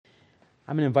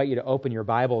I'm going to invite you to open your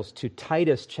Bibles to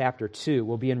Titus chapter 2.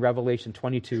 We'll be in Revelation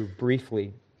 22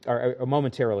 briefly, or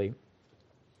momentarily.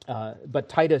 But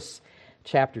Titus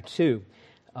chapter 2.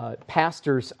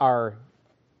 Pastors are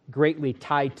greatly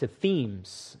tied to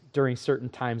themes during certain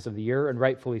times of the year, and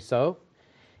rightfully so.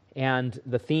 And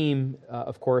the theme,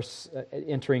 of course,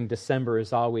 entering December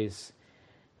is always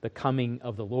the coming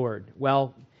of the Lord.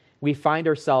 Well, we find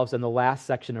ourselves in the last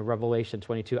section of Revelation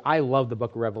 22. I love the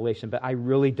book of Revelation, but I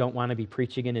really don't want to be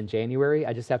preaching it in January.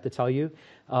 I just have to tell you.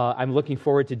 I'm looking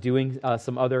forward to doing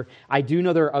some other... I do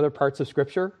know there are other parts of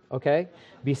Scripture, okay,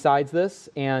 besides this,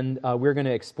 and we're going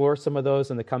to explore some of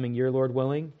those in the coming year, Lord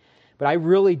willing. But I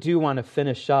really do want to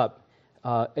finish up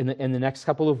in the next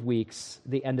couple of weeks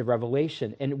the end of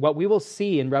Revelation. And what we will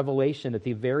see in Revelation at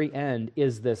the very end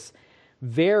is this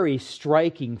very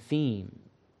striking theme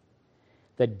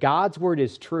that God's word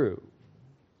is true,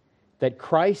 that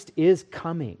Christ is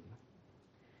coming,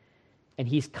 and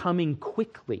he's coming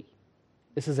quickly.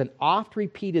 This is an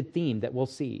oft-repeated theme that we'll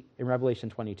see in Revelation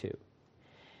 22.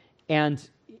 And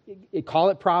call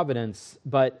it providence,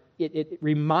 but it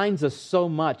reminds us so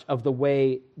much of the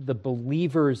way the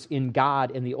believers in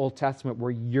God in the Old Testament were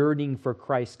yearning for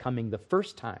Christ coming the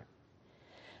first time.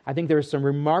 I think there are some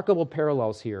remarkable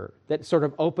parallels here that sort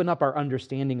of open up our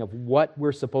understanding of what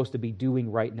we're supposed to be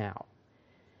doing right now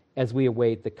as we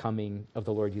await the coming of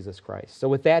the Lord Jesus Christ. So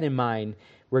with that in mind,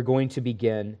 we're going to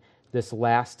begin this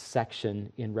last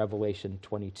section in Revelation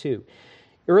 22.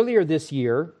 Earlier this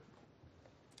year,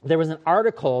 there was an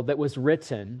article that was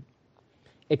written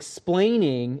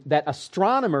explaining that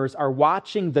astronomers are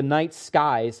watching the night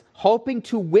skies hoping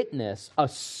to witness a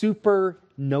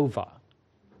supernova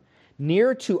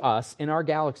near to us in our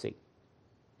galaxy.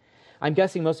 I'm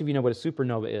guessing most of you know what a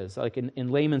supernova is. Like in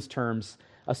layman's terms,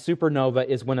 a supernova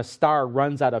is when a star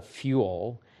runs out of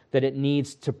fuel that it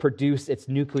needs to produce its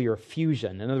nuclear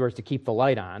fusion, in other words, to keep the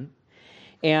light on.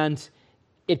 And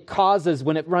it causes,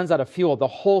 when it runs out of fuel, the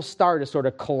whole star to sort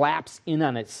of collapse in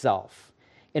on itself.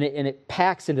 And it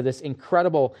packs into this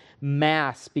incredible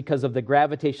mass because of the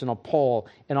gravitational pull,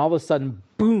 and all of a sudden,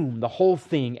 boom, the whole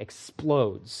thing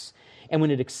explodes. And when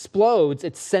it explodes,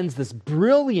 it sends this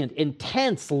brilliant,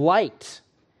 intense light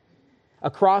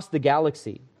across the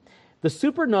galaxy. The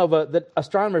supernova that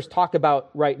astronomers talk about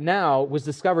right now was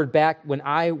discovered back when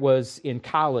I was in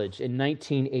college in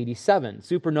 1987.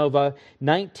 Supernova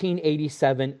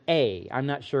 1987A. I'm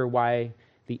not sure why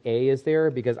the A is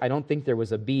there, because I don't think there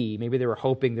was a B. Maybe they were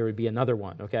hoping there would be another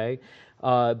one, okay?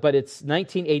 But it's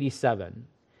 1987.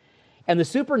 And the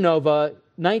supernova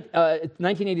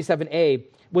 1987A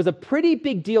was a pretty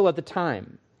big deal at the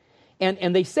time.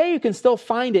 And they say you can still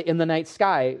find it in the night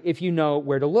sky if you know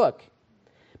where to look.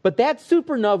 But that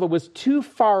supernova was too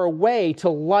far away to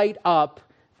light up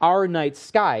our night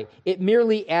sky. It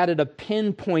merely added a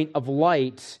pinpoint of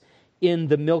light in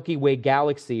the Milky Way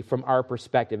galaxy from our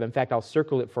perspective. In fact, I'll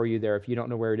circle it for you there if you don't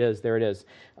know where it is. There it is.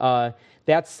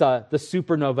 That's the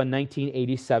supernova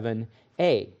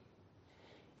 1987A.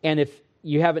 And if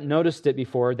you haven't noticed it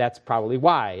before, that's probably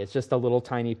why. It's just a little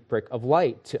tiny prick of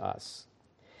light to us.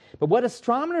 But what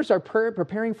astronomers are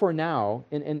preparing for now,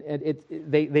 and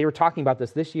they were talking about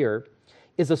this year,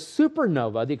 is a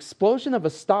supernova, the explosion of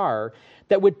a star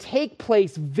that would take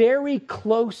place very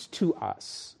close to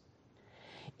us.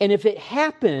 And if it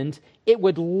happened, it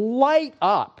would light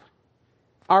up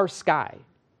our sky.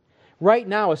 Right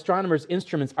now, astronomers'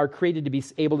 instruments are created to be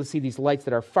able to see these lights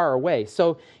that are far away.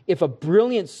 So if a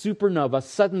brilliant supernova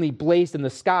suddenly blazed in the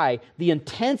sky, the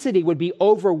intensity would be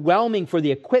overwhelming for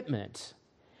the equipment.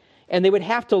 And they would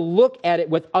have to look at it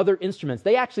with other instruments.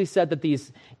 They actually said that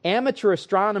these amateur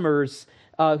astronomers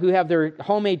who have their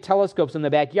homemade telescopes in the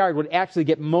backyard would actually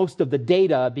get most of the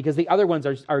data, because the other ones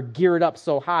are geared up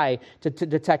so high to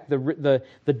detect the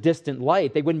distant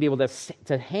light. They wouldn't be able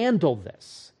to handle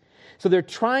this. So they're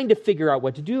trying to figure out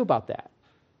what to do about that.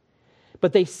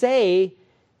 But they say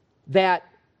that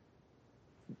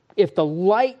if the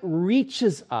light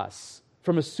reaches us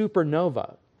from a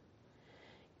supernova,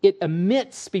 it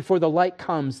emits, before the light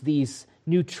comes, these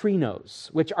neutrinos,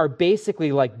 which are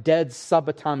basically like dead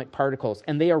subatomic particles,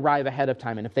 and they arrive ahead of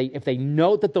time. And if they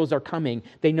know that those are coming,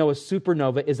 they know a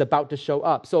supernova is about to show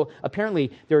up. So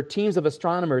apparently there are teams of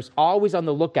astronomers always on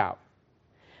the lookout.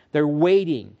 They're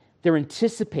waiting, they're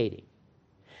anticipating,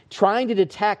 trying to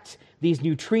detect these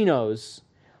neutrinos,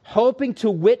 hoping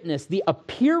to witness the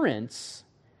appearance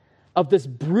of this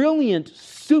brilliant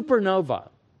supernova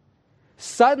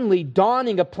suddenly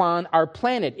dawning upon our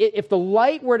planet. If the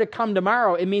light were to come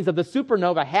tomorrow, it means that the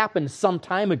supernova happened some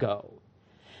time ago.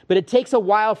 But it takes a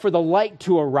while for the light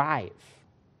to arrive,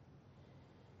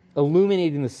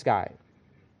 illuminating the sky.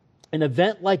 An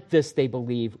event like this, they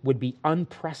believe, would be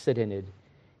unprecedented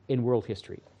in world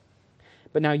history.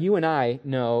 But now you and I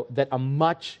know that a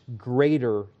much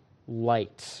greater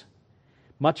light,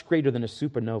 much greater than a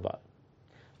supernova,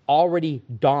 already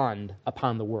dawned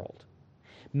upon the world.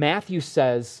 Matthew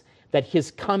says that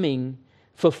his coming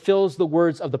fulfills the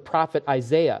words of the prophet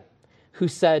Isaiah, who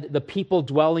said, "The people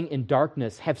dwelling in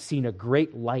darkness have seen a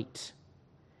great light.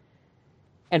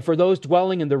 And for those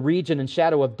dwelling in the region and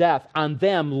shadow of death, on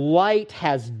them light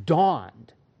has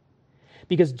dawned."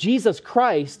 Because Jesus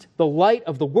Christ, the light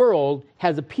of the world,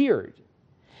 has appeared.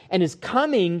 And his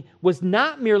coming was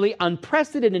not merely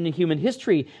unprecedented in human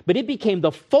history, but it became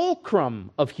the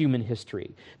fulcrum of human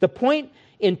history, the point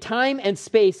in time and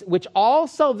space which all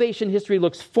salvation history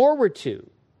looks forward to,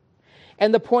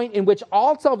 and the point in which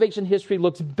all salvation history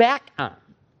looks back on.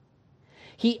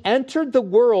 He entered the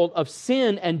world of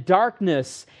sin and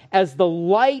darkness as the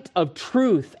light of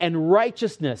truth and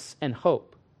righteousness and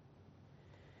hope.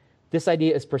 This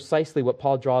idea is precisely what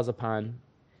Paul draws upon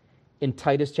in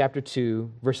Titus chapter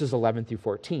 2, verses 11 through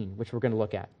 14, which we're going to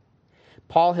look at.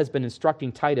 Paul has been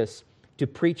instructing Titus to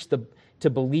preach to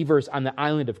believers on the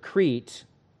island of Crete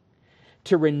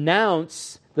to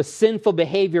renounce the sinful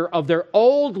behavior of their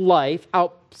old life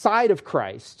outside of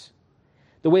Christ,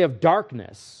 the way of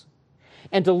darkness,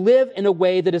 and to live in a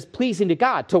way that is pleasing to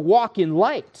God, to walk in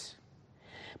light.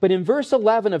 But in verse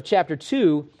 11 of chapter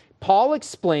 2, Paul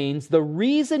explains the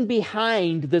reason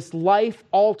behind this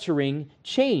life-altering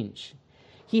change.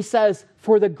 He says,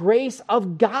 "For the grace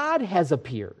of God has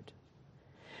appeared,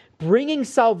 bringing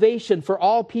salvation for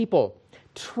all people,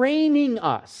 training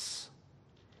us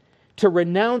to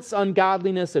renounce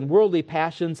ungodliness and worldly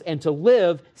passions and to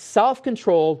live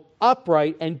self-controlled,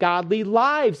 upright, and godly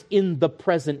lives in the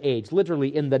present age,"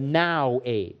 literally in the now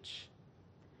age,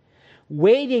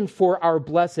 "waiting for our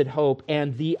blessed hope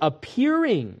and the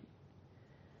appearing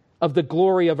of the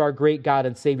glory of our great God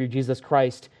and Savior Jesus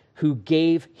Christ, who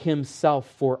gave himself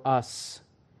for us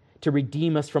to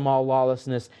redeem us from all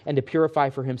lawlessness and to purify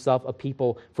for himself a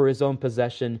people for his own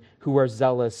possession who are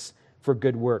zealous for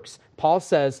good works." Paul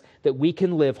says that we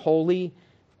can live holy,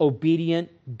 obedient,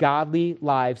 godly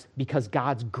lives because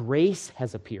God's grace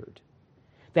has appeared.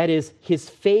 That is, his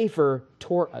favor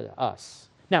toward us.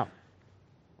 Now,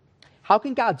 how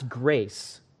can God's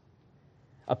grace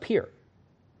appear?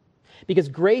 Because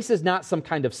grace is not some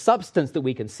kind of substance that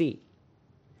we can see.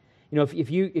 You know,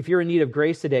 if you're in need of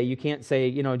grace today, you can't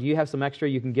say, do you have some extra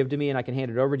you can give to me and I can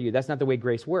hand it over to you? That's not the way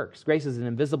grace works. Grace is an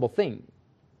invisible thing.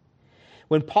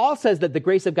 When Paul says that the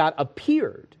grace of God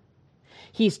appeared,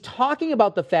 he's talking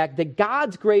about the fact that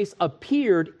God's grace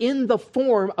appeared in the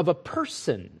form of a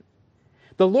person,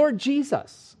 the Lord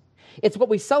Jesus. It's what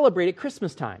we celebrate at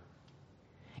Christmas time.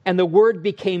 "And the Word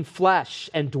became flesh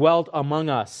and dwelt among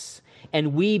us,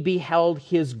 and we beheld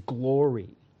his glory."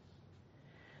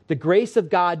 The grace of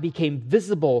God became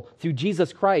visible through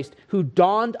Jesus Christ, who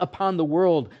dawned upon the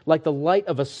world like the light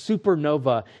of a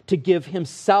supernova to give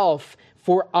himself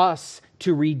for us,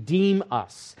 to redeem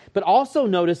us. But also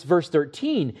notice verse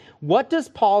 13. What does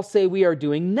Paul say we are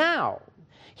doing now?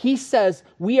 He says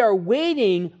we are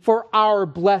waiting for our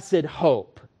blessed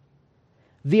hope,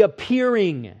 the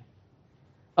appearing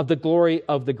of the glory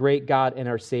of the great God and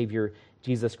our Savior,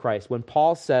 Jesus Christ. When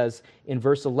Paul says in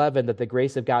verse 11 that the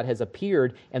grace of God has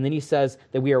appeared, and then he says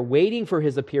that we are waiting for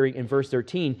his appearing in verse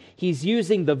 13, he's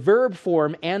using the verb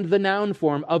form and the noun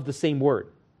form of the same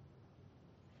word.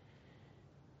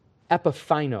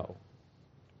 Epiphyno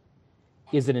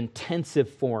is an intensive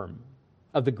form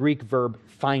of the Greek verb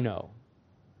phino,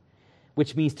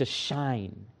 which means to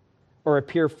shine or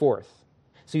appear forth.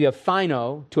 So you have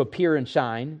phino, to appear and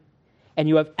shine, and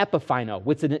you have epiphyno,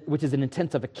 which is an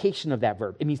intensification of that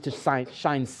verb. It means to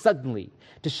shine suddenly,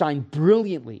 to shine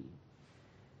brilliantly.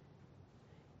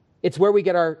 It's where we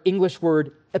get our English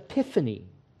word epiphany.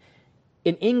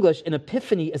 In English, an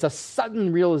epiphany is a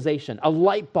sudden realization, a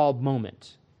light bulb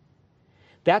moment.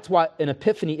 That's what an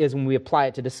epiphany is when we apply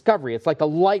it to discovery. It's like the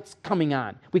light's coming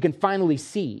on. We can finally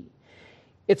see.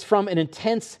 It's from an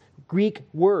intense Greek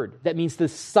word that means the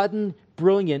sudden,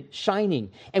 brilliant shining.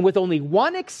 And with only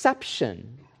one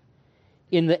exception,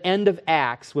 in the end of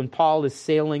Acts, when Paul is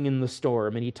sailing in the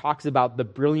storm and he talks about the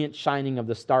brilliant shining of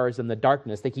the stars in the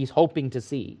darkness that he's hoping to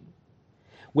see.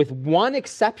 With one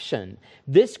exception,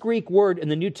 this Greek word in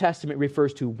the New Testament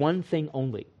refers to one thing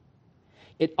only.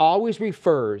 It always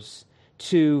refers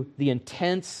to the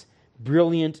intense,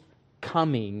 brilliant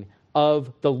coming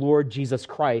of the Lord Jesus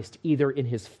Christ, either in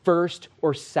his first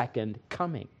or second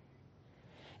coming.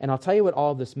 And I'll tell you what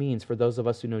all of this means for those of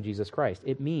us who know Jesus Christ.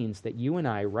 It means that you and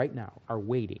I right now are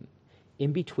waiting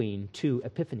in between two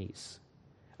epiphanies,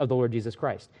 of the Lord Jesus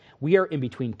Christ. We are in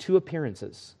between two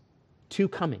appearances, two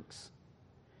comings,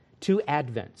 two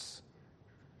advents.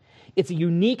 It's a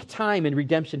unique time in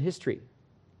redemption history.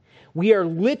 We are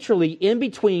literally in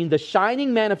between the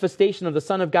shining manifestation of the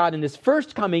Son of God in his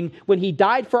first coming, when he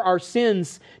died for our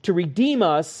sins to redeem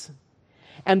us,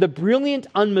 and the brilliant,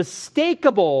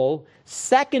 unmistakable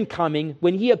second coming,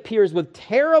 when he appears with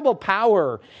terrible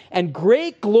power and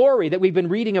great glory that we've been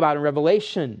reading about in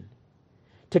Revelation,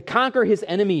 to conquer his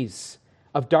enemies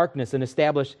of darkness and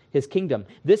establish his kingdom.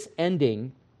 This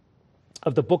ending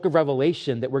of the book of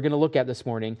Revelation that we're going to look at this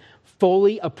morning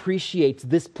fully appreciates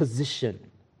this position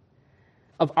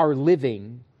of our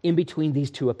living in between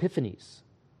these two epiphanies.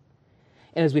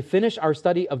 And as we finish our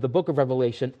study of the book of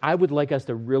Revelation, I would like us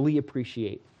to really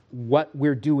appreciate what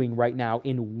we're doing right now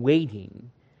in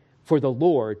waiting for the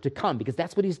Lord to come, because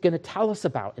that's what he's going to tell us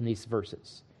about in these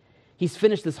verses. He's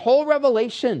finished this whole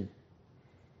Revelation,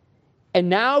 and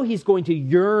now he's going to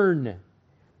yearn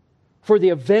for the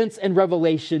events and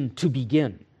Revelation to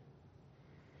begin.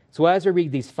 So as we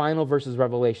read these final verses of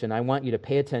Revelation, I want you to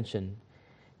pay attention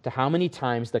to how many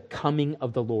times the coming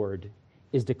of the Lord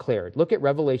is declared. Look at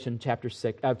Revelation chapter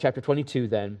 22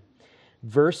 then,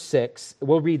 verse 6.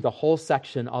 We'll read the whole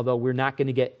section, although we're not going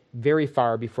to get very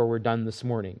far before we're done this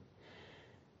morning.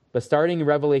 But starting in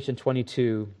Revelation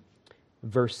 22,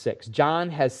 verse 6, John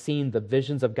has seen the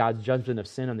visions of God's judgment of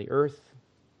sin on the earth,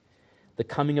 the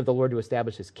coming of the Lord to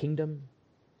establish his kingdom,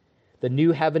 the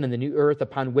new heaven and the new earth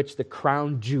upon which the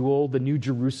crown jewel, the new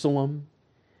Jerusalem,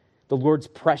 the Lord's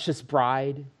precious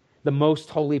bride, the most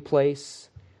holy place,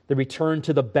 the return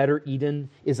to the better Eden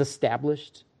is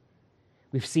established.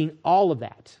 We've seen all of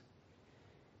that.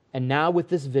 And now with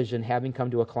this vision having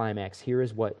come to a climax, here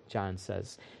is what John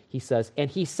says. He says, and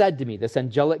he said to me, this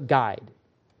angelic guide,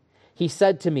 he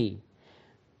said to me,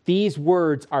 these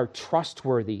words are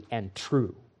trustworthy and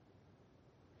true.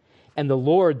 And the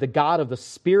Lord, the God of the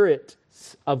spirits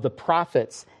of the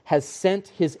prophets, has sent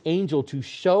his angel to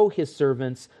show his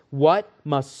servants what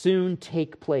must soon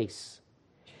take place.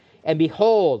 And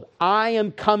behold, I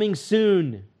am coming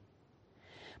soon.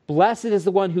 Blessed is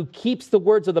the one who keeps the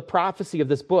words of the prophecy of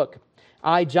this book.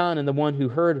 I, John, am the one who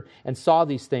heard and saw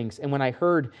these things. And when I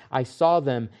heard, I saw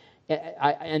them,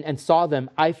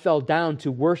 I fell down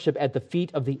to worship at the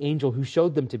feet of the angel who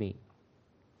showed them to me.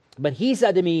 But he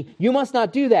said to me, you must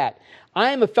not do that.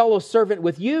 I am a fellow servant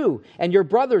with you and your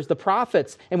brothers, the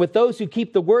prophets, and with those who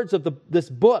keep the words of this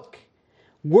book.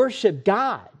 Worship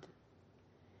God.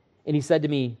 And he said to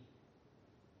me,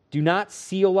 do not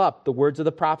seal up the words of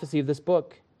the prophecy of this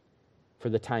book, for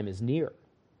the time is near.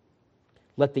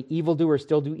 Let the evildoer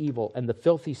still do evil, and the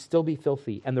filthy still be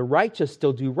filthy, and the righteous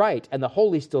still do right, and the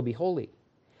holy still be holy.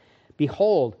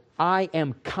 Behold, I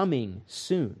am coming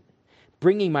soon,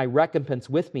 bringing my recompense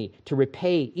with me to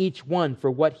repay each one for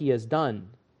what he has done.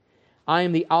 I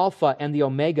am the Alpha and the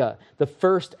Omega, the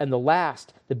first and the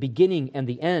last, the beginning and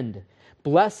the end.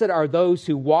 Blessed are those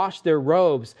who wash their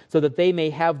robes, so that they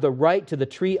may have the right to the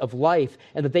tree of life,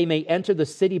 and that they may enter the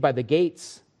city by the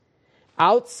gates.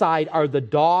 Outside are the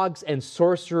dogs and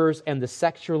sorcerers and the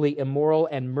sexually immoral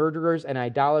and murderers and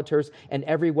idolaters and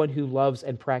everyone who loves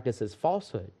and practices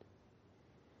falsehood.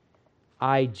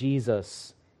 I,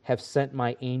 Jesus, have sent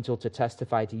my angel to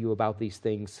testify to you about these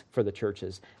things for the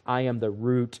churches. I am the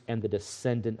root and the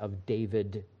descendant of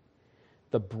David,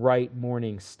 the bright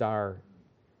morning star.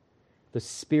 The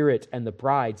Spirit and the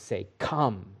bride say,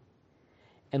 come.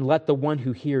 And let the one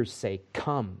who hears say,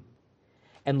 come.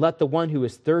 And let the one who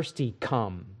is thirsty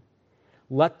come.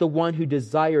 Let the one who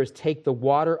desires take the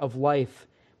water of life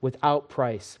without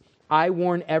price. I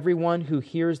warn everyone who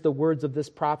hears the words of this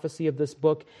prophecy of this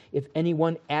book, if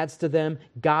anyone adds to them,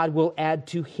 God will add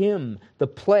to him the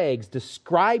plagues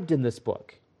described in this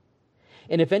book.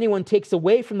 And if anyone takes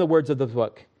away from the words of the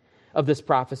book of this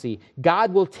prophecy,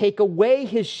 God will take away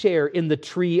his share in the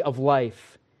tree of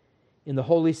life, in the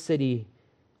holy city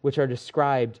which are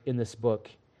described in this book.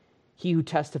 He who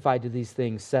testified to these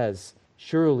things says,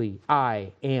 surely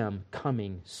I am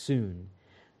coming soon.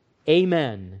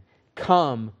 Amen.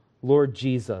 Come, Lord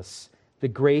Jesus. The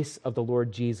grace of the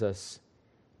Lord Jesus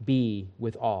be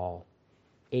with all.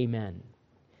 Amen.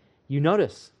 You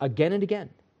notice again and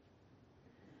again,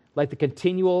 like the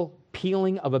continual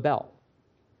pealing of a bell,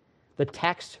 the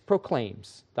text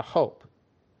proclaims the hope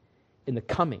in the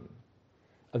coming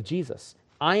of Jesus.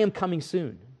 I am coming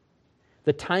soon.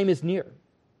 The time is near.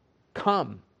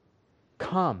 Come,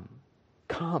 come,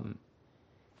 come.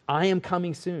 I am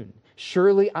coming soon.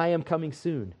 Surely I am coming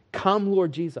soon. Come,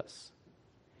 Lord Jesus.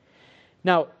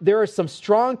 Now, there are some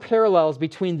strong parallels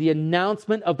between the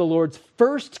announcement of the Lord's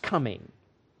first coming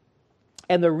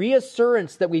and the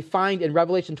reassurance that we find in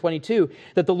Revelation 22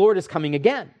 that the Lord is coming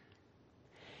again.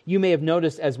 You may have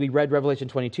noticed as we read Revelation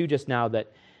 22 just now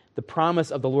that the promise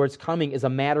of the Lord's coming is a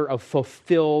matter of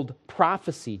fulfilled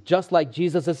prophecy, just like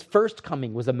Jesus' first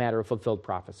coming was a matter of fulfilled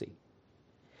prophecy.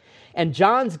 And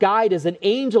John's guide is an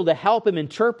angel to help him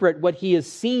interpret what he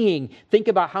is seeing. Think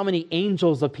about how many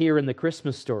angels appear in the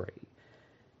Christmas story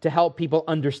to help people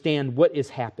understand what is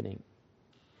happening.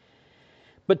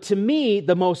 But to me,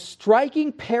 the most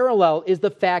striking parallel is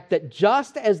the fact that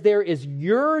just as there is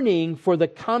yearning for the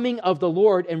coming of the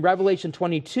Lord in Revelation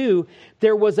 22,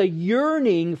 there was a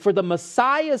yearning for the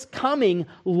Messiah's coming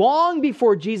long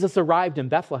before Jesus arrived in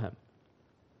Bethlehem.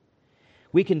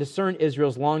 We can discern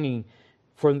Israel's longing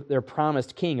for their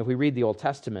promised king if we read the Old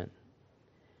Testament.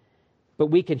 But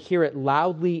we can hear it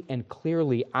loudly and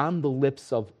clearly on the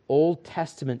lips of Old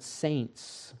Testament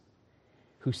saints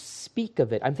who speak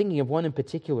of it. I'm thinking of one in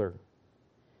particular,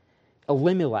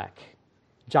 Elimelech,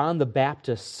 John the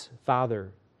Baptist's father.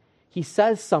 He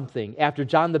says something after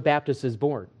John the Baptist is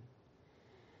born,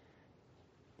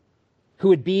 who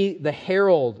would be the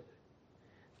herald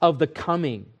of the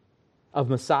coming of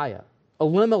Messiah.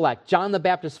 Elimelech, John the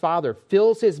Baptist's father,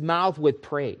 fills his mouth with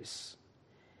praise.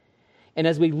 And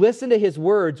as we listen to his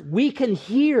words, we can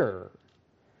hear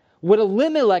what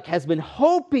Elimelech has been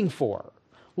hoping for,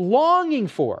 longing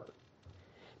for,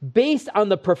 based on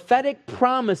the prophetic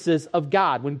promises of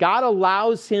God. When God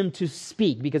allows him to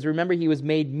speak, because remember, he was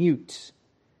made mute.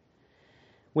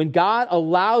 When God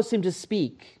allows him to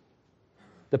speak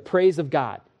the praise of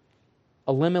God,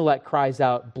 Elimelech cries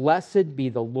out, "Blessed be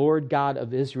the Lord God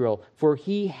of Israel, for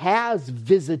he has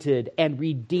visited and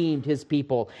redeemed his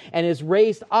people, and has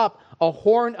raised up a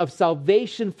horn of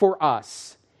salvation for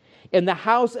us in the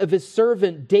house of his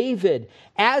servant David,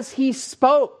 as he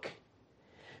spoke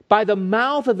by the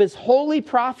mouth of his holy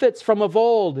prophets from of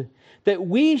old, that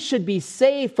we should be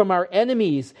saved from our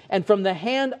enemies and from the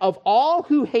hand of all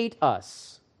who hate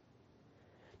us,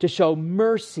 to show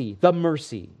mercy, the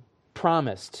mercy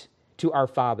promised to our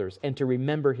fathers, and to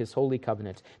remember his holy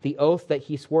covenant, the oath that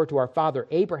he swore to our father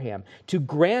Abraham, to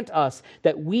grant us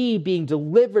that we, being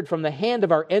delivered from the hand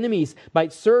of our enemies,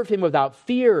 might serve him without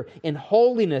fear in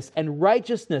holiness and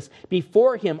righteousness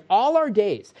before him all our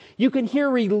days." You can hear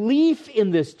relief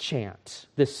in this chant,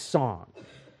 this song.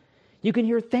 You can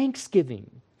hear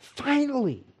thanksgiving.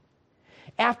 Finally,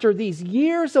 after these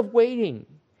years of waiting,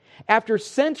 after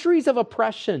centuries of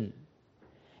oppression,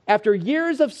 after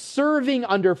years of serving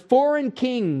under foreign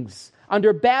kings,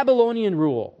 under Babylonian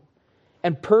rule,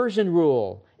 and Persian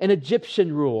rule, and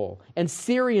Egyptian rule, and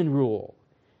Syrian rule,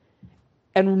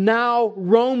 and now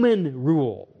Roman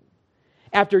rule,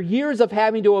 after years of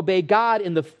having to obey God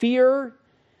in the fear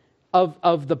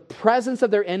of the presence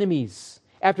of their enemies,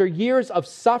 after years of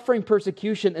suffering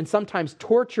persecution and sometimes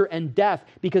torture and death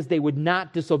because they would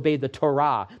not disobey the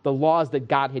Torah, the laws that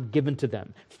God had given to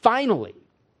them, finally,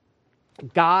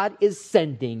 God is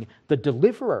sending the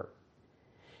deliverer.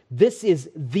 This is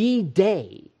the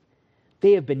day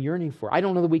they have been yearning for. I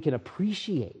don't know that we can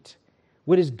appreciate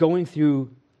what is going through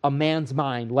a man's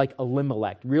mind like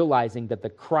Elimelech, realizing that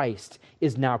the Christ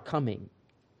is now coming.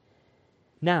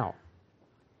 Now,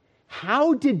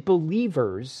 how did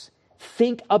believers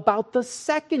think about the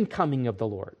second coming of the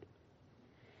Lord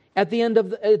at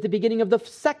the beginning of the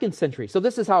second century? So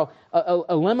this is how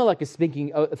Elimelech is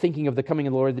thinking of the coming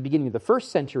of the Lord at the beginning of the first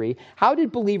century. How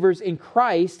did believers in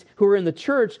Christ who are in the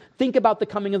church think about the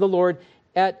coming of the Lord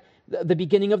at the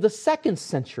beginning of the second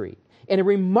century? In a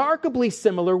remarkably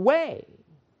similar way.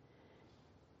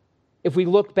 If we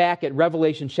look back at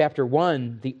Revelation chapter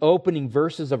 1, the opening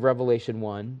verses of Revelation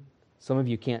 1, some of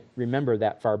you can't remember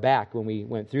that far back when we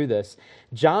went through this.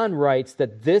 John writes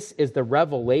that this is the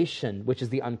revelation, which is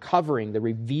the uncovering, the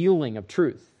revealing of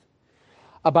truth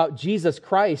about Jesus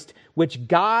Christ, which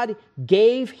God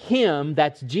gave him,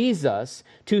 that's Jesus,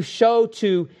 to show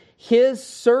to his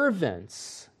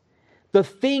servants the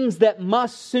things that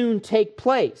must soon take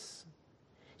place.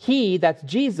 He, that's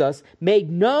Jesus, made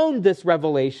known this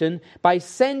revelation by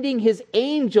sending his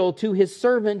angel to his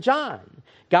servant John.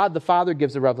 God the Father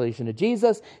gives the revelation to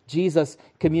Jesus. Jesus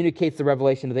communicates the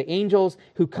revelation to the angels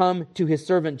who come to his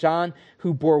servant John,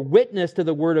 who bore witness to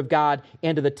the word of God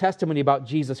and to the testimony about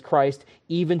Jesus Christ,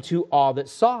 even to all that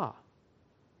saw.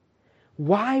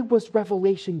 Why was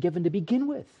revelation given to begin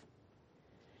with?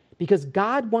 Because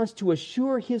God wants to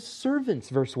assure his servants,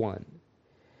 verse 1,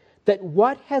 that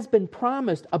what has been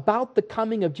promised about the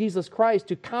coming of Jesus Christ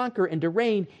to conquer and to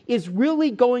reign is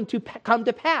really going to come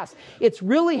to pass. It's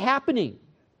really happening.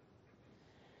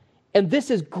 And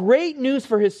this is great news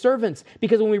for his servants,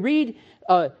 because when we read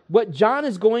what John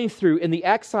is going through in the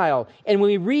exile, and when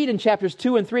we read in chapters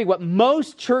 2 and 3 what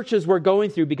most churches were going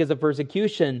through because of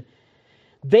persecution,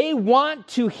 they want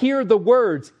to hear the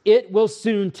words, "It will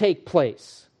soon take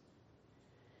place."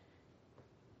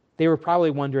 They were probably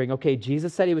wondering, okay,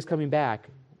 Jesus said he was coming back.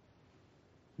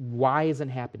 Why hasn't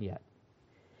it happened yet?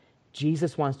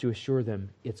 Jesus wants to assure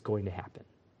them it's going to happen.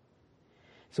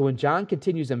 So when John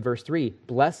continues in verse 3,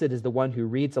 "Blessed is the one who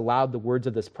reads aloud the words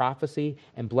of this prophecy,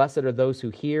 and blessed are those who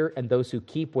hear and those who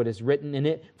keep what is written in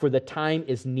it, for the time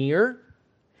is near."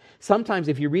 Sometimes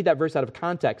if you read that verse out of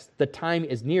context, the time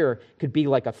is near could be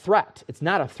like a threat. It's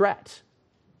not a threat.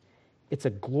 It's a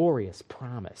glorious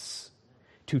promise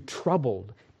to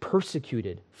troubled,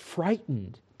 persecuted,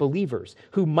 frightened believers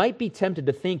who might be tempted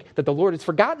to think that the Lord has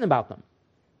forgotten about them.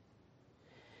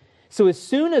 So as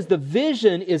soon as the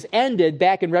vision is ended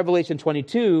back in Revelation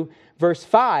 22, verse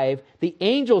 5, the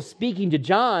angel speaking to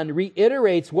John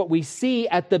reiterates what we see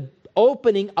at the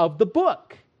opening of the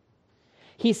book.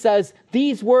 He says,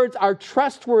 "These words are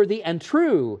trustworthy and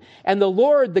true, and the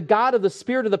Lord, the God of the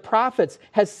spirit of the prophets,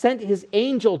 has sent his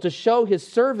angel to show his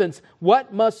servants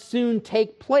what must soon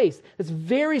take place." It's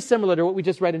very similar to what we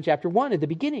just read in chapter 1 at the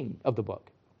beginning of the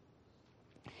book.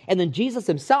 And then Jesus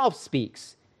himself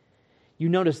speaks. You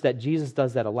notice that Jesus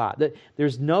does that a lot.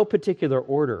 There's no particular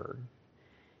order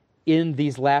in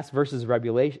these last verses of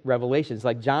Revelations.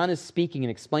 Like John is speaking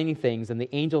and explaining things, and the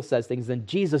angel says things, then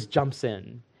Jesus jumps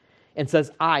in and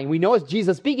says, "I." And we know it's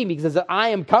Jesus speaking because he says, "I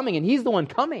am coming," and he's the one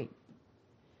coming.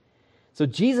 So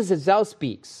Jesus himself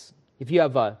speaks. If you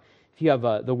have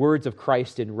the words of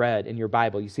Christ in red in your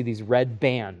Bible, you see these red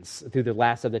bands through the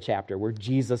last of the chapter where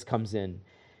Jesus comes in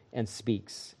and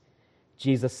speaks.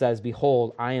 Jesus says,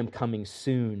 "Behold, I am coming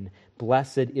soon.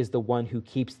 Blessed is the one who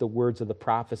keeps the words of the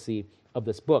prophecy of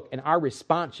this book." And our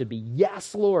response should be,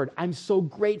 "Yes, Lord, I'm so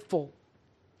grateful.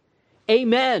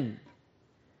 Amen.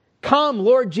 Come,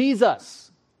 Lord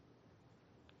Jesus."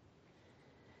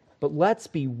 But let's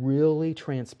be really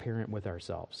transparent with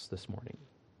ourselves this morning.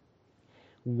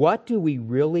 What do we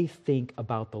really think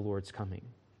about the Lord's coming?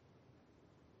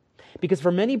 Because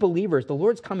for many believers, the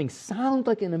Lord's coming sounds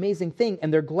like an amazing thing,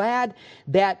 and they're glad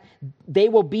that they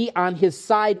will be on his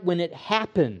side when it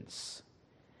happens.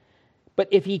 But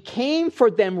if he came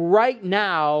for them right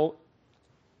now,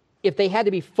 if they had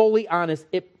to be fully honest,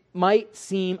 it might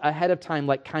seem ahead of time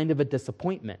like kind of a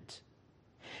disappointment.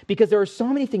 Because there are so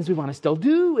many things we want to still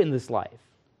do in this life.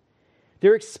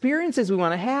 There are experiences we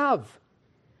want to have.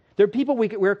 There are people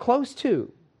we're close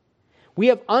to. We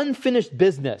have unfinished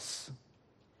business.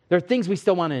 There are things we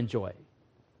still want to enjoy.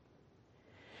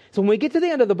 So when we get to the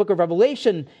end of the book of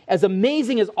Revelation, as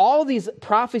amazing as all these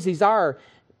prophecies are,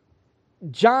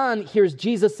 John hears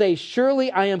Jesus say, "Surely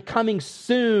I am coming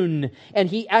soon." And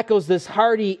he echoes this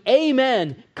hearty,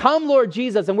 "Amen. Come, Lord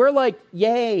Jesus." And we're like,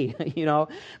 yay,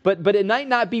 But it might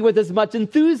not be with as much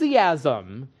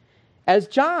enthusiasm as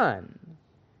John.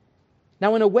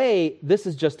 Now, in a way, this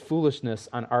is just foolishness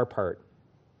on our part,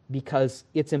 because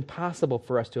it's impossible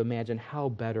for us to imagine how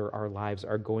better our lives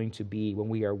are going to be when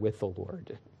we are with the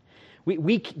Lord.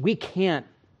 We can't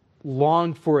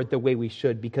long for it the way we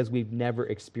should because we've never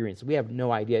experienced it. We have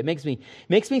no idea. It makes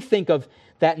me think of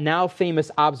that now famous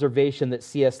observation that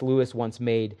C.S. Lewis once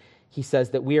made. He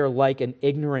says that we are like an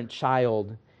ignorant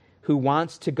child who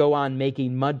wants to go on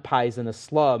making mud pies in a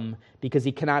slum because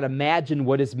he cannot imagine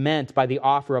what is meant by the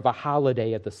offer of a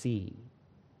holiday at the sea.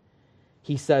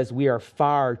 He says we are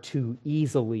far too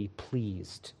easily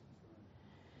pleased.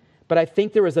 But I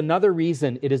think there is another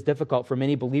reason it is difficult for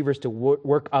many believers to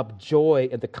work up joy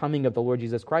at the coming of the Lord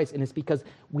Jesus Christ, and it's because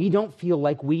we don't feel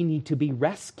like we need to be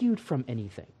rescued from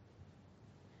anything.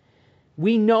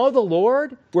 We know the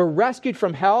Lord. We're rescued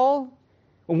from hell.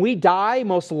 When we die,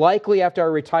 most likely after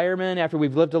our retirement, after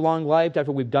we've lived a long life,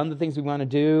 after we've done the things we want to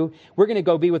do, we're going to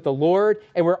go be with the Lord,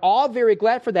 and we're all very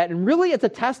glad for that. And really, it's a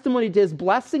testimony to his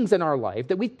blessings in our life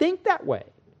that we think that way.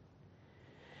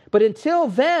 But until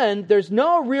then, there's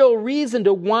no real reason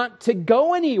to want to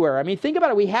go anywhere. I mean, think about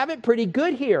it. We have it pretty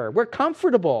good here. We're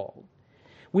comfortable.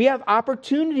 We have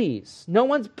opportunities. No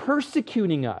one's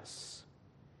persecuting us.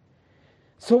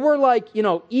 So we're like,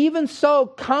 even so,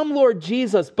 come, Lord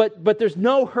Jesus, but there's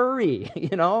no hurry,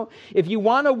 If you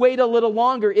want to wait a little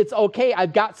longer, it's okay.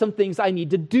 I've got some things I need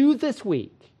to do this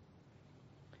week.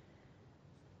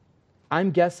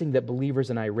 I'm guessing that believers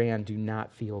in Iran do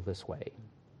not feel this way.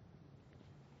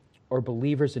 Or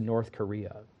believers in North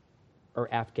Korea,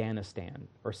 or Afghanistan,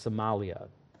 or Somalia,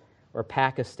 or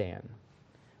Pakistan,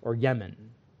 or Yemen.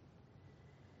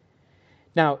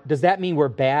 Now, does that mean we're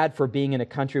bad for being in a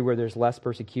country where there's less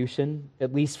persecution,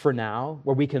 at least for now,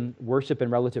 where we can worship in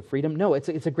relative freedom? No, it's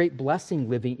a great blessing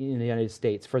living in the United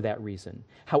States for that reason.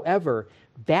 However,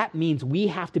 that means we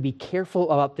have to be careful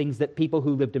about things that people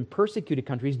who lived in persecuted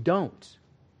countries don't.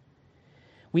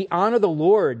 We honor the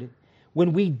Lord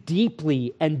when we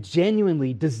deeply and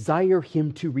genuinely desire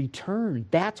Him to return.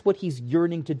 That's what He's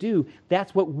yearning to do.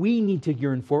 That's what we need to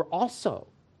yearn for also.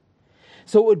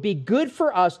 So it would be good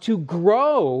for us to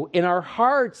grow in our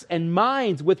hearts and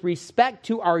minds with respect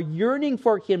to our yearning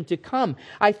for Him to come.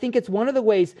 I think it's one of the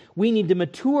ways we need to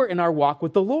mature in our walk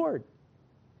with the Lord.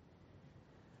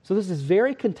 So this is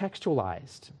very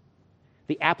contextualized,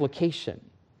 the application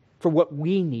for what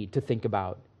we need to think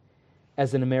about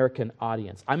as an American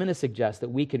audience. I'm going to suggest that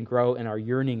we can grow in our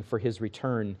yearning for His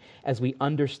return as we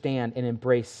understand and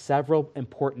embrace several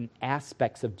important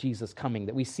aspects of Jesus' coming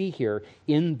that we see here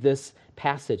in this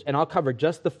passage. And I'll cover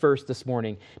just the first this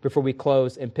morning before we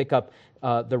close and pick up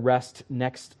the rest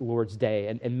next Lord's Day,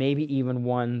 and maybe even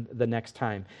one the next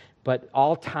time. But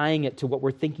all tying it to what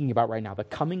we're thinking about right now, the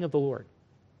coming of the Lord.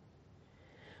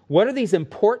 What are these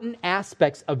important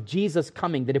aspects of Jesus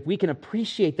coming that if we can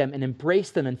appreciate them and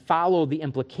embrace them and follow the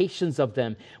implications of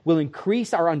them will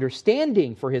increase our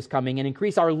understanding for His coming and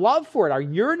increase our love for it, our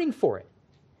yearning for it?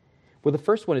 Well, the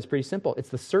first one is pretty simple. It's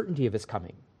the certainty of His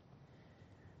coming.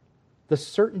 The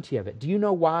certainty of it. Do you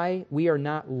know why we are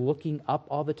not looking up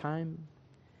all the time?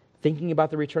 Thinking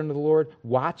about the return of the Lord,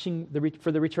 watching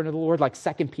for the return of the Lord, like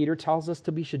 2 Peter tells us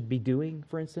we should be doing,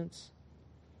 for instance?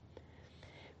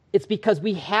 It's because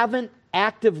we haven't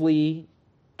actively,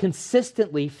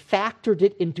 consistently factored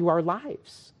it into our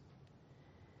lives.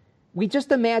 We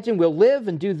just imagine we'll live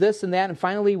and do this and that, and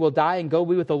finally we'll die and go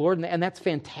be with the Lord, and that's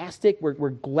fantastic.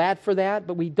 We're glad for that,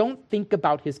 but we don't think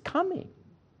about His coming.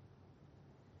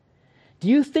 Do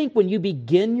you think when you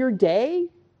begin your day,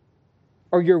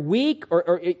 or your week,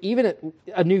 or even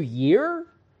a new year,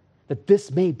 that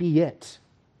this may be it?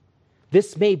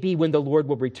 This may be when the Lord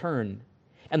will return,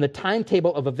 and the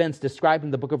timetable of events described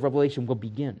in the book of Revelation will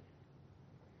begin.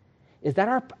 Is that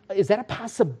a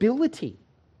possibility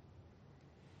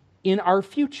in our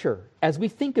future as we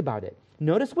think about it?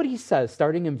 Notice what he says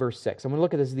starting in verse 6. I'm going to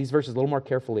look at these verses a little more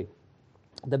carefully.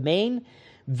 The main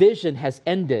vision has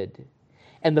ended,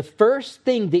 and the first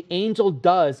thing the angel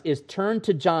does is turn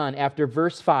to John after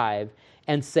verse 5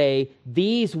 and say,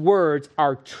 "These words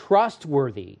are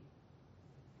trustworthy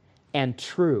and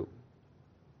true."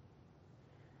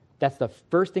 That's the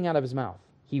first thing out of his mouth.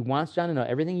 He wants John to know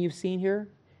everything you've seen here,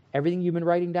 everything you've been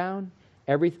writing down,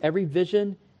 every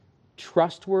vision,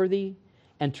 trustworthy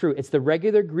and true. It's the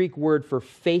regular Greek word for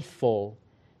faithful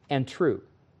and true.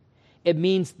 It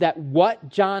means that what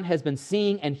John has been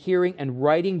seeing and hearing and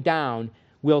writing down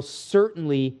will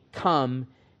certainly come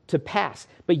to pass.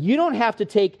 But you don't have to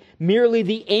take merely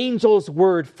the angel's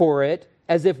word for it,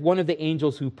 as if one of the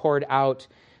angels who poured out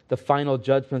the final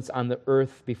judgments on the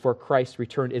earth before Christ's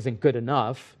return isn't good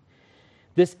enough.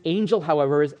 This angel,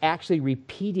 however, is actually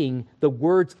repeating the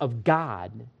words of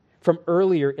God from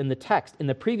earlier in the text. In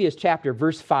the previous chapter,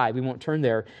 verse 5, we won't turn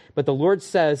there, but the Lord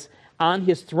says on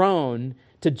His throne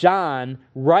to John,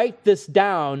 "Write this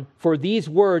down, for these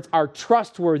words are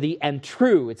trustworthy and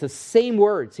true." It's the same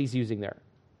words He's using there.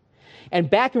 And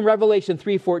back in Revelation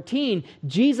 3:14,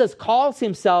 Jesus calls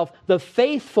Himself the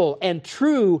faithful and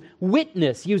true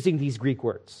witness, using these Greek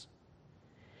words.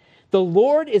 The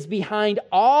Lord is behind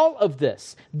all of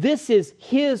this. This is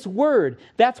His word.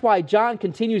 That's why John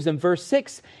continues in verse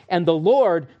 6, "And the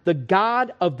Lord, the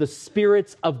God of the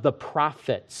spirits of the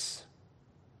prophets,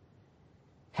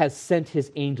 has sent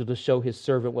His angel to show His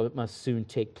servant what must soon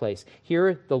take place."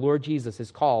 Here, the Lord Jesus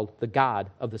is called the God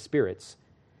of the spirits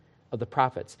of the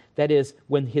prophets. That is,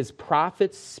 when His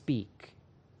prophets speak,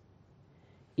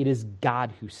 it is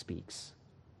God who speaks.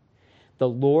 The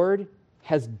Lord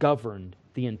has governed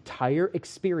the entire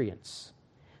experience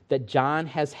that John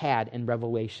has had in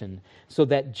Revelation, so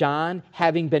that John,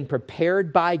 having been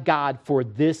prepared by God for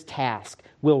this task,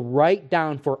 will write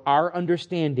down for our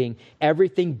understanding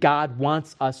everything God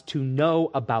wants us to know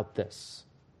about this.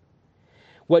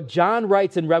 What John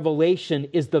writes in Revelation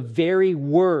is the very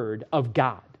word of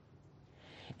God.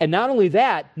 And not only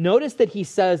that, notice that he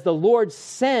says the Lord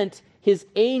sent His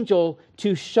angel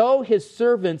to show His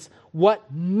servants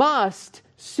what must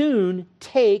soon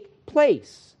take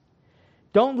place.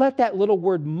 Don't let that little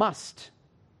word "must"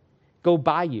 go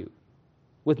by you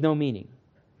with no meaning.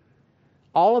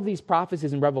 All of these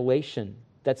prophecies in Revelation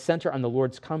that center on the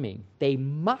Lord's coming, they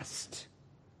must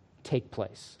take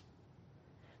place.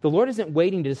 The Lord isn't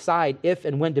waiting to decide if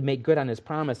and when to make good on His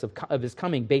promise of His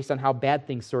coming based on how bad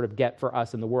things sort of get for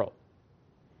us in the world.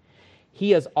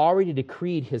 He has already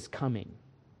decreed his coming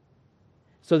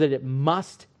so that it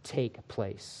must take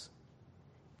place.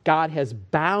 God has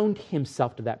bound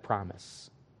himself to that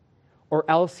promise, or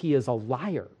else he is a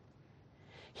liar.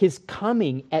 His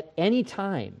coming at any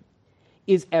time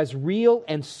is as real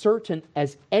and certain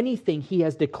as anything he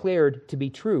has declared to be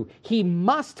true. He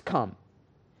must come.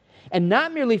 And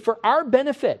not merely for our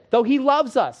benefit, though he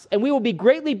loves us, and we will be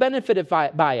greatly benefited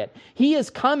by it. He is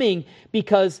coming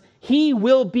because he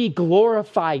will be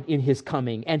glorified in his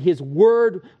coming, and his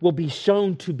word will be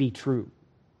shown to be true.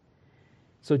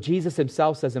 So Jesus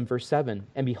himself says in verse 7,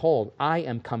 "And behold, I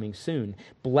am coming soon.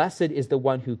 Blessed is the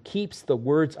one who keeps the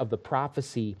words of the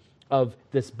prophecy of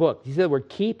this book." You see the word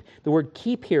keep? The word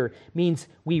keep here means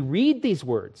we read these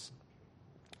words.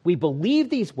 We believe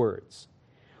these words.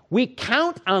 We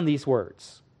count on these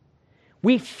words.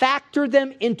 We factor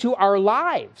them into our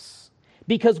lives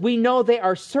because we know they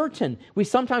are certain. We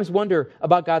sometimes wonder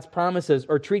about God's promises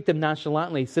or treat them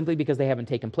nonchalantly simply because they haven't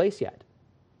taken place yet.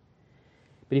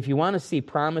 But if you want to see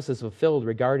promises fulfilled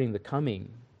regarding the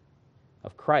coming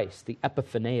of Christ, the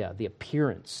epiphania, the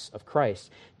appearance of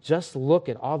Christ, just look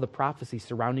at all the prophecies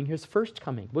surrounding his first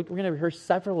coming. We're going to rehearse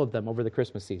several of them over the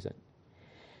Christmas season.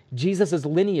 Jesus'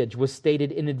 lineage was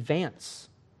stated in advance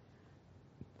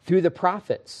through the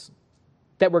prophets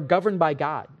that were governed by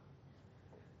God,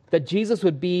 that Jesus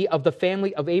would be of the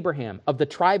family of Abraham, of the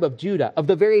tribe of Judah, of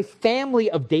the very family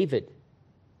of David.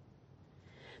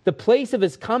 The place of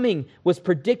his coming was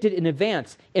predicted in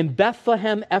advance in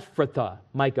Bethlehem Ephrathah,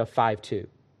 Micah 5:2.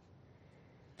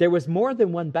 There was more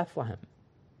than one Bethlehem,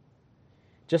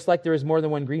 just like there is more than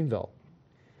one Greenville.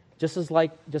 Just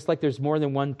like there's more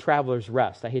than one Traveler's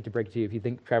Rest. I hate to break it to you if you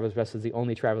think Traveler's Rest is the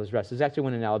only Traveler's Rest. There's actually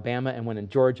one in Alabama and one in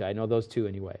Georgia. I know those two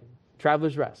anyway.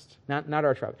 Traveler's Rest, not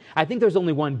our Traveler. I think there's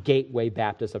only one Gateway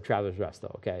Baptist of Traveler's Rest,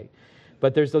 though, okay?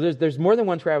 But there's more than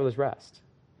one Traveler's Rest.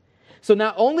 So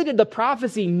not only did the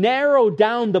prophecy narrow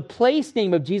down the place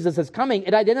name of Jesus' coming,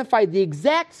 it identified the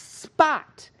exact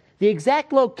spot, the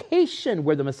exact location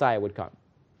where the Messiah would come.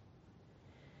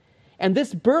 And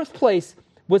this birthplace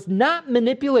was not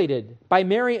manipulated by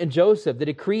Mary and Joseph. The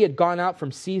decree had gone out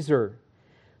from Caesar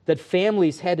that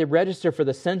families had to register for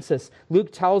the census.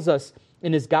 Luke tells us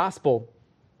in his gospel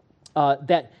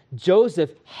that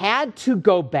Joseph had to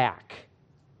go back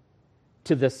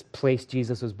to this place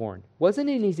Jesus was born. Wasn't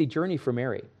an easy journey for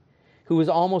Mary, who was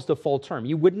almost a full term.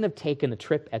 You wouldn't have taken a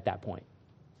trip at that point.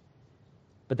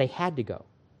 But they had to go.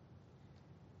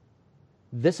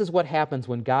 This is what happens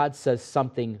when God says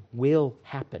something will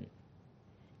happen.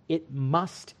 It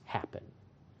must happen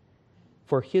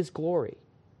for his glory.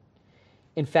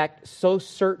 In fact, so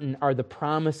certain are the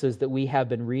promises that we have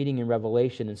been reading in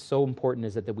Revelation, and so important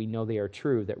is it that we know they are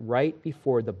true, that right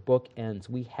before the book ends,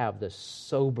 we have this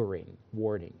sobering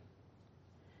warning.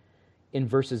 In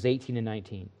verses 18 and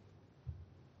 19,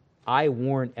 "I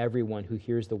warn everyone who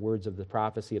hears the words of the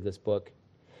prophecy of this book.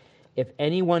 If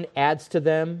anyone adds to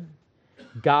them,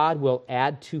 God will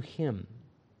add to him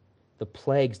the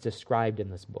plagues described in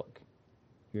this book."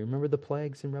 You remember the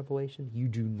plagues in Revelation? You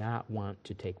do not want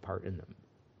to take part in them.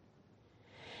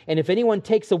 "And if anyone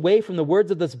takes away from the words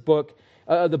of this book,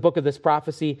 the book of this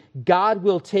prophecy, God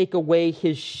will take away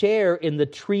his share in the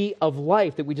tree of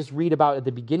life," that we just read about at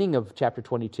the beginning of chapter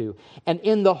 22, "and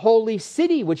in the holy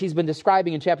city," which he's been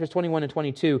describing in chapters 21 and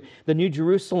 22, the New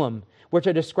Jerusalem, which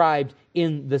are described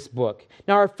in this book.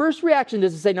 Now, our first reaction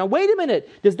is to say, now, wait a minute.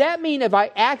 Does that mean if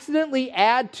I accidentally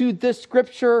add to this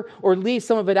scripture or leave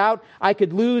some of it out, I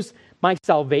could lose my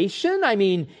salvation? I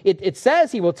mean, it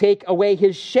says he will take away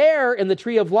his share in the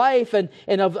tree of life and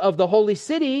of the holy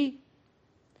city.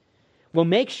 Well,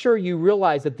 make sure you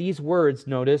realize that these words,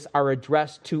 notice, are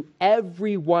addressed to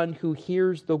everyone who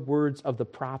hears the words of the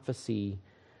prophecy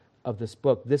of this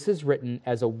book. This is written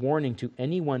as a warning to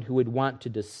anyone who would want to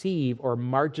deceive or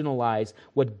marginalize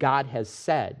what God has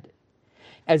said,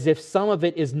 as if some of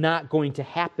it is not going to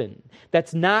happen.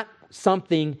 That's not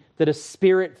something that a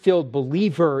spirit-filled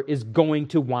believer is going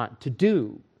to want to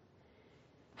do.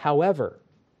 However,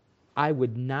 I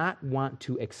would not want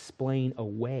to explain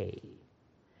away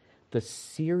the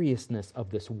seriousness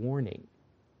of this warning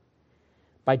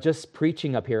by just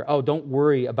preaching up here, "Oh, don't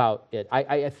worry about it."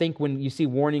 I think when you see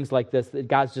warnings like this, that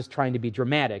God's just trying to be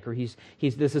dramatic, or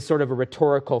this is sort of a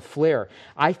rhetorical flair.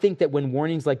 I think that when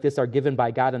warnings like this are given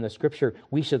by God in the Scripture,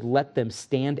 we should let them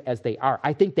stand as they are.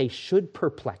 I think they should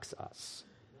perplex us.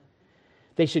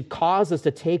 They should cause us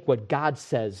to take what God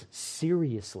says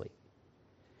seriously.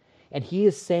 And he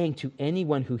is saying to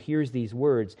anyone who hears these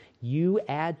words, you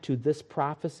add to this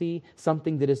prophecy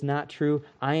something that is not true,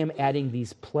 I am adding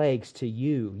these plagues to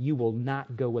you. You will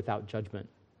not go without judgment.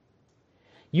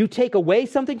 You take away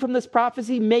something from this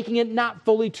prophecy, making it not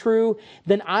fully true,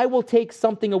 then I will take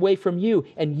something away from you,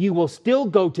 and you will still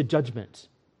go to judgment.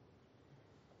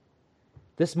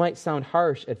 This might sound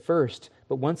harsh at first,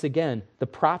 but once again, the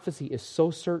prophecy is so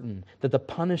certain that the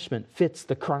punishment fits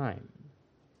the crime.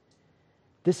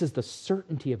 This is the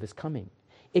certainty of his coming.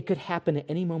 It could happen at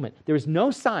any moment. There is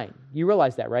no sign. You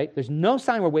realize that, right? There's no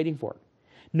sign we're waiting for.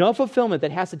 No fulfillment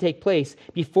that has to take place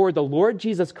before the Lord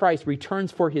Jesus Christ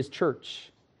returns for his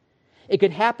church. It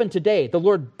could happen today. The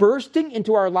Lord bursting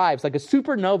into our lives like a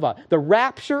supernova, the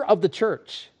rapture of the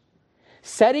church,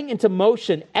 setting into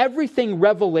motion everything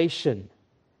Revelation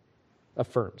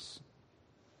affirms.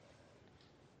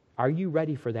 Are you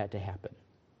ready for that to happen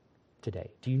today?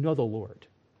 Do you know the Lord?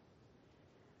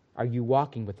 Are you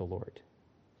walking with the Lord?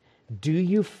 Do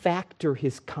you factor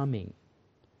his coming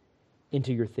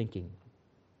into your thinking?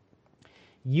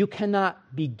 You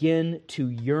cannot begin to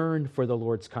yearn for the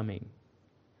Lord's coming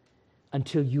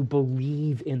until you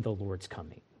believe in the Lord's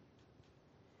coming.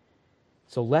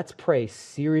 So let's pray,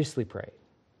 seriously pray,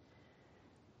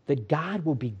 that God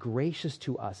will be gracious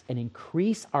to us and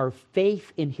increase our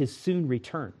faith in his soon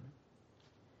return,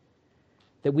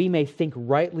 that we may think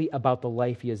rightly about the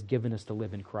life he has given us to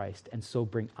live in Christ and so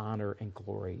bring honor and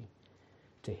glory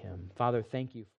to him. Father, thank you.